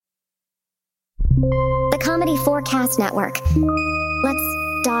The Comedy Forecast Network. Let's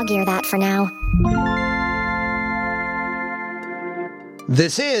dog-ear that for now.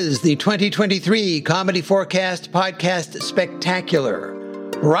 This is the 2023 Comedy Forecast Podcast Spectacular,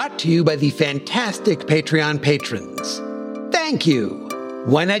 brought to you by the fantastic Patreon patrons. Thank you!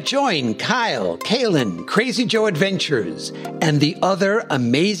 Why not join Kyle, Kaylin, Crazy Joe Adventures, and the other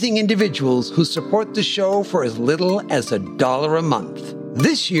amazing individuals who support the show for as little as $1 a month?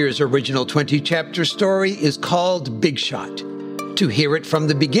 This year's original 20-chapter story is called Big Shot. To hear it from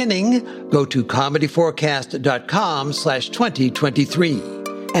the beginning, go to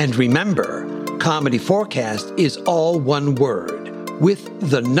comedyforecast.com/2023. And remember, Comedy Forecast is all one word,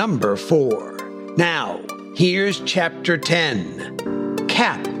 with the number 4. Now, here's Chapter 10.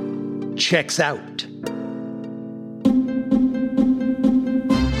 Cap checks out.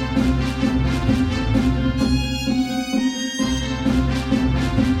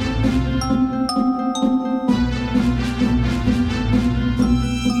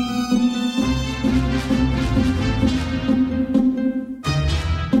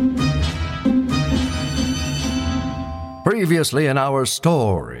 Previously in our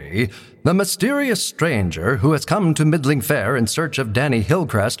story, the mysterious stranger who has come to Middling Fair in search of Danny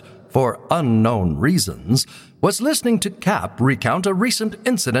Hillcrest for unknown reasons was listening to Cap recount a recent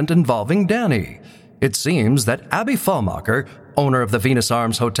incident involving Danny. It seems that Abby Fallmacher, owner of the Venus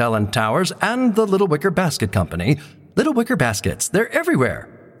Arms Hotel and Towers and the Little Wicker Basket Company, Little Wicker Baskets, they're everywhere,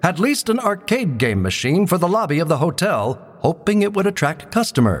 had leased an arcade game machine for the lobby of the hotel, hoping it would attract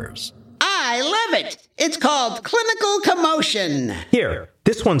customers. I love it! It's called Clinical Commotion. Here,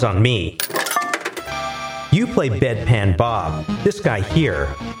 this one's on me. You play Bedpan Bob. This guy here,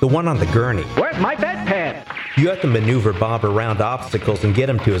 the one on the gurney. Where's my bedpan? You have to maneuver Bob around obstacles and get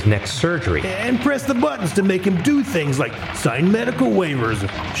him to his next surgery. And press the buttons to make him do things like sign medical waivers,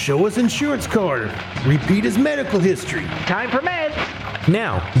 show his insurance card, repeat his medical history. Time for meds.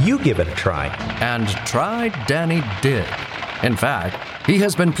 Now, you give it a try. And try Danny did. In fact, he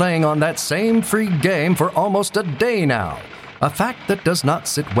has been playing on that same free game for almost a day now, a fact that does not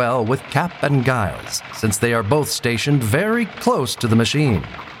sit well with Cap and Giles, since they are both stationed very close to the machine.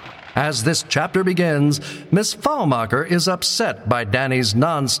 As this chapter begins, Miss Fallmacher is upset by Danny's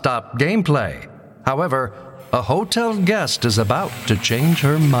non-stop gameplay. However, a hotel guest is about to change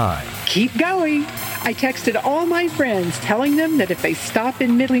her mind. Keep going. I texted all my friends telling them that if they stop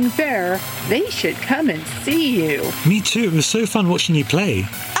in Middling Fair, they should come and see you. Me too. It was so fun watching you play.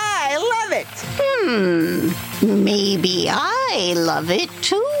 I love it. Maybe I love it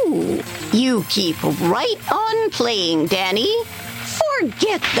too. You keep right on playing, Danny.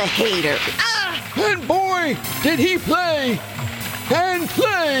 Forget the haters. And boy, did he play! And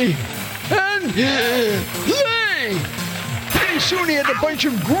play! And play! Pretty soon he had a bunch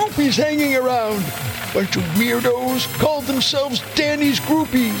of groupies hanging around. Bunch of weirdos called themselves Danny's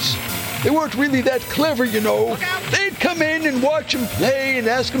groupies. They weren't really that clever, you know. They'd come in and watch him play and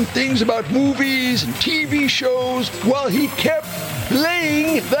ask him things about movies and TV shows while he kept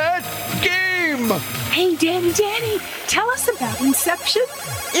playing that game. Hey, Danny, tell us about Inception.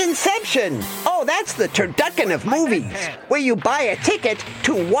 Inception? Oh, that's the turducken of movies, where you buy a ticket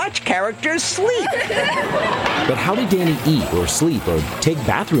to watch characters sleep. But how did Danny eat or sleep or take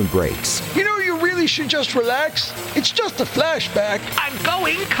bathroom breaks? You know, you really should just relax. It's just a flashback. I'm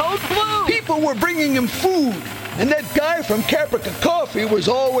going code blue. People were bringing him food, and that guy from Caprica Coffee was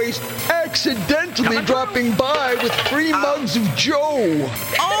always accidentally dropping by with 3 mugs of Joe.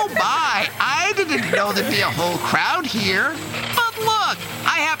 Oh my, I didn't know there'd be a whole crowd here. But look,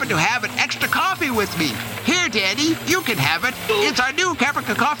 I happen to have an extra coffee with me. Here, Danny, you can have it. It's our new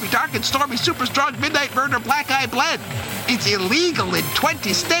Caprica Coffee Dark and Stormy Super Strong Midnight Murder Black Eye Blend. It's illegal in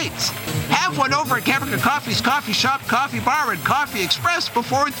 20 states. Have one over at Caprica Coffee's Coffee Shop, Coffee Bar, and Coffee Express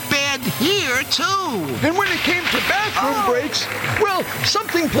before it's banned here, too. And when it came to bathroom breaks, well,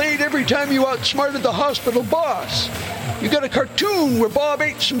 something played every time you outsmarted the hospital boss. You got a cartoon where Bob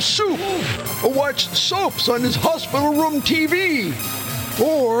ate some soup, or watched soaps on his hospital room TV.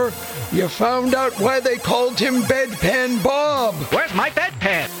 Or you found out why they called him Bedpan Bob. Where's my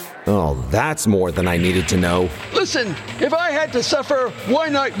bedpan? Oh, that's more than I needed to know. Listen, if I had to suffer, why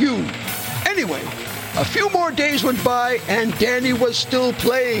not you? Anyway, a few more days went by and Danny was still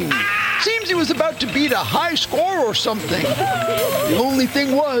playing. Seems he was about to beat a high score or something. The only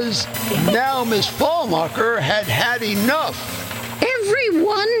thing was, now Miss Fallmacher had had enough.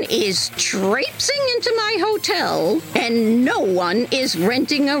 Everyone is traipsing into my hotel, and no one is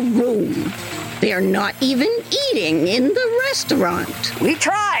renting a room. They're not even eating in the restaurant. We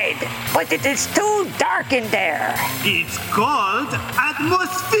tried. outside, but it is too dark in there. It's called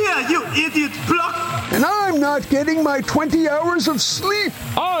atmosphere, you idiot block! And I'm not getting my 20 hours of sleep.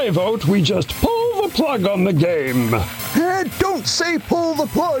 I vote we just pull the plug on the game. Don't say pull the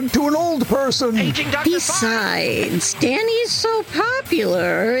plug to an old person. Besides, Danny's so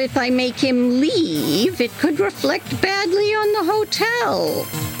popular, if I make him leave, it could reflect badly on the hotel.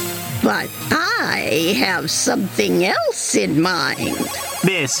 But I have something else in mind.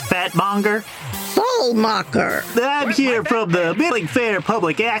 Miss Fatmonger? Fallmocker. I'm here from the Middling Fair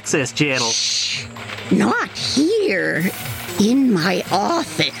Public Access Channel. Shh. Not here. In my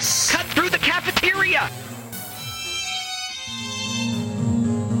office. Cut through the cafeteria!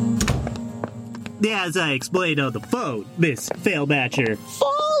 As I explained on the phone, Miss Failmatcher.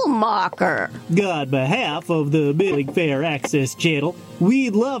 Fallmocker. On behalf of the Middling Fair Access Channel,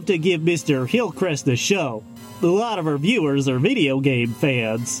 we'd love to give Mr. Hillcrest a show. A lot of our viewers are video game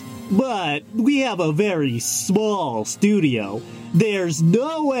fans. But we have a very small studio. There's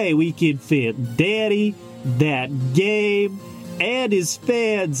no way we can fit Danny, that game, and his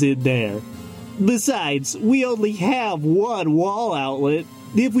fans in there. Besides, we only have one wall outlet.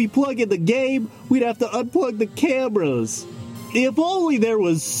 If we plug in the game, we'd have to unplug the cameras. If only there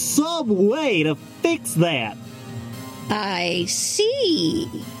was some way to fix that. I see.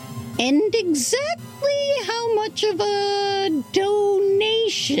 And exactly how much of a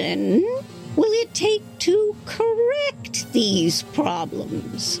donation will it take to correct these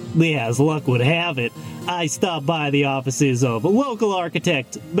problems? As luck would have it, I stopped by the offices of local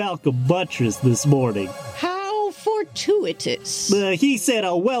architect Malcolm Buttress this morning. How fortuitous. He said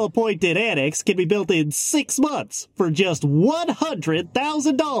a well-appointed annex can be built in 6 months for just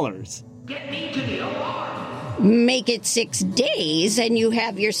 $100,000. Get me to the OR. Make it 6 days and you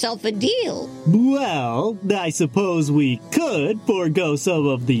have yourself a deal. Well, I suppose we could forego some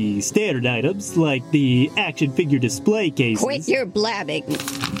of the standard items, like the action figure display cases. Quit your blabbing.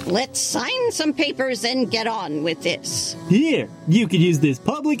 Let's sign some papers and get on with this. Here, you can use this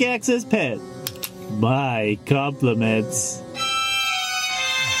public access pen. My compliments.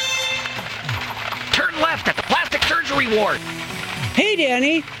 Turn left at the plastic surgery ward. Hey,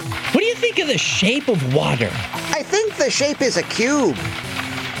 Danny. What do you think of the shape of water? I think the shape is a cube.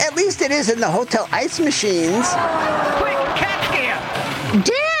 At least it is in the hotel ice machines. Quick, cat scan!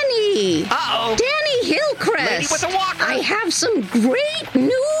 Danny! Uh-oh! Danny Hillcrest! Lady with a walker! I have some great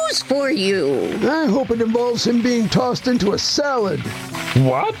news for you. I hope it involves him being tossed into a salad.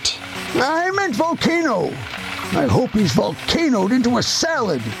 What? I meant volcano. I hope he's volcanoed into a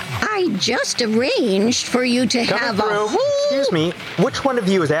salad. I just arranged for you to have a whole... Excuse me, which one of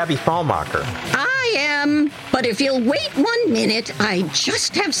you is Abby Fallmocker? I am, but if you'll wait 1 minute, I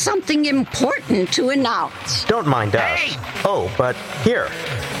just have something important to announce. Don't mind us. Hey! Oh, but here.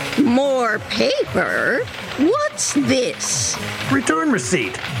 More paper? What's this? Return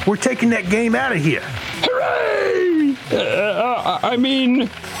receipt. We're taking that game out of here. Hooray!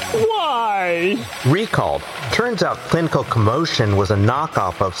 Why? Recalled. Turns out Clinical Commotion was a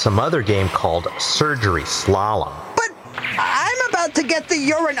knockoff of some other game called Surgery Slalom. But I'm about to get the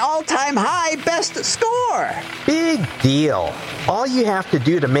Urine all-time high best score. Big deal. All you have to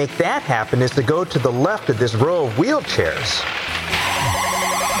do to make that happen is to go to the left of this row of wheelchairs.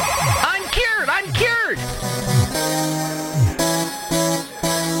 I'm cured! I'm cured!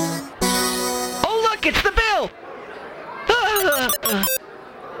 Oh, look, it's the bill!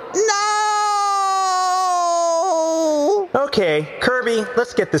 No! Okay, Kirby,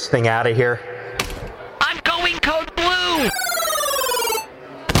 let's get this thing out of here. I'm going code blue!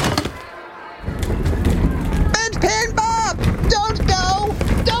 Bedpan Bob! Don't go!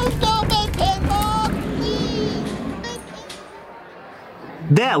 Don't go, Bedpan Bob! Please!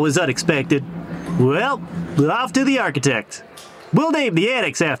 That was unexpected. Well, off to the architect. We'll name the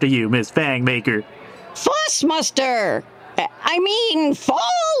annex after you, Miss Fangmaker. Fussmuster!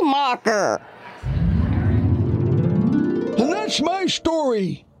 Fallmocker! And that's my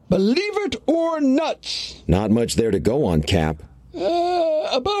story. Believe it or nuts. Not much there to go on, Cap.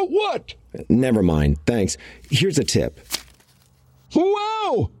 About what? Never mind, thanks. Here's a tip.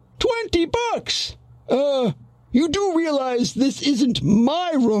 Wow! $20! You do realize this isn't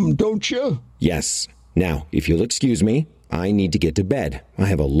my room, don't you? Yes. Now, if you'll excuse me, I need to get to bed. I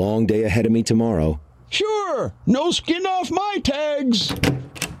have a long day ahead of me tomorrow. Sure, no skin off my tags.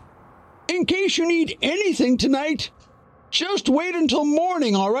 In case you need anything tonight, just wait until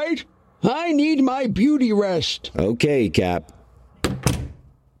morning, all right? I need my beauty rest. Okay, Cap.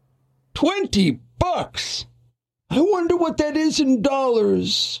 $20. I wonder what that is in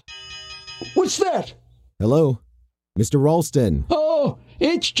dollars. What's that? Hello, Mr. Ralston. Oh,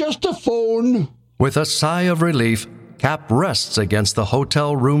 It's just a phone. With a sigh of relief, Cap rests against the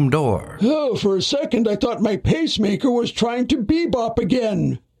hotel room door. Oh, for a second I thought my pacemaker was trying to bebop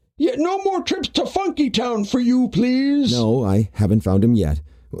again. Yet no more trips to Funky Town for you, please. No, I haven't found him yet.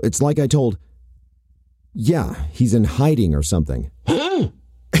 It's like I told... Yeah, he's in hiding or something. Huh?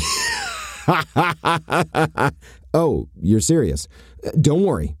 Oh, you're serious. Don't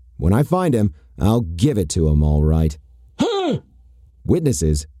worry. When I find him, I'll give it to him, all right. Huh?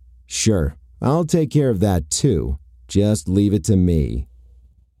 Witnesses? Sure. I'll take care of that, too. Just leave it to me.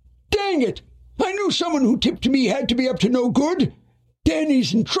 Dang it! I knew someone who tipped me had to be up to no good.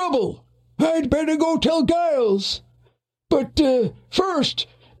 Danny's in trouble. I'd better go tell Giles. But first,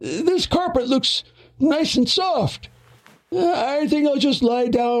 this carpet looks nice and soft. I think I'll just lie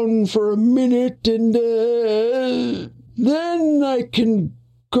down for a minute and then I can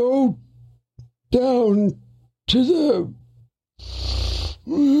go down to the...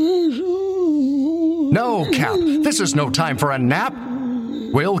 No, Cap, this is no time for a nap.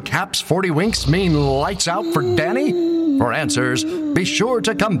 Will Cap's 40 winks mean lights out for Danny? For answers, be sure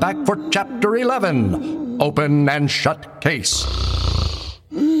to come back for Chapter 11, Open and Shut Case.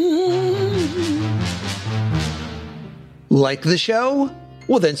 Like the show?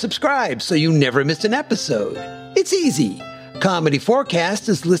 Well, then subscribe so you never miss an episode. It's easy. Comedy Forecast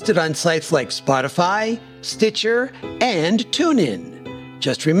is listed on sites like Spotify, Stitcher, and TuneIn.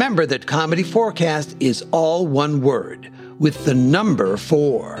 Just remember that Comedy Forecast is all one word, with the number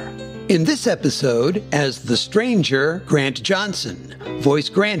 4. In this episode, as the stranger, Grant Johnson,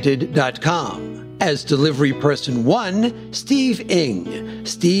 voicegranted.com. As delivery person 1, Steve Ing,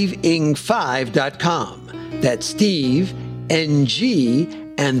 SteveIng5.com. That's Steve,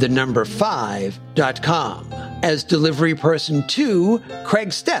 NG, and the number 5.com. As delivery person 2, Craig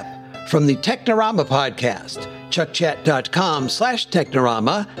Stepp from the Technorama podcast,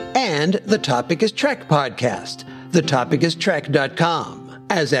 chuckchat.com/Technorama, and the Topic is Trek podcast, thetopicistrek.com.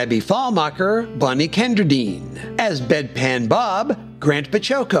 As Abby Fallmacher, Bonnie Kenderdine. As Bedpan Bob, Grant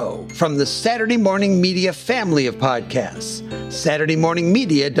Pachoco from the Saturday Morning Media family of podcasts,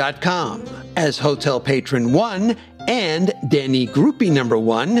 SaturdayMorningMedia.com. As Hotel Patron 1 and Danny Groupie number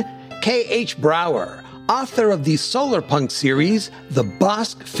 1, K.H. Brower, author of the Solarpunk series, The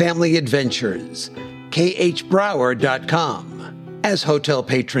Bosk Family Adventures, khbrower.com. As Hotel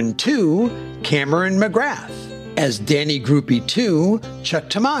Patron 2, Cameron McGrath. As Danny Groupie 2, Chuck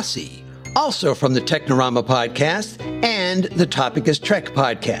Tomasi, also from the Technorama podcast and the Topic is Trek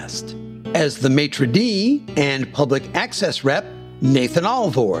podcast. As the maitre d' and public access rep, Nathan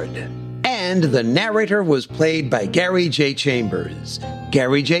Alvord. And the narrator was played by Gary J. Chambers,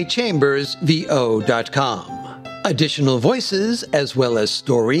 GaryJChambersVO.com. Additional voices, as well as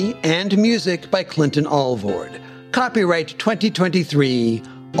story and music by Clinton Alvord. Copyright 2023,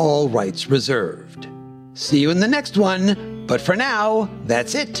 all rights reserved. See you in the next one, but for now,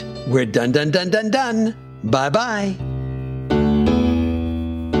 that's it. We're done. Bye-bye.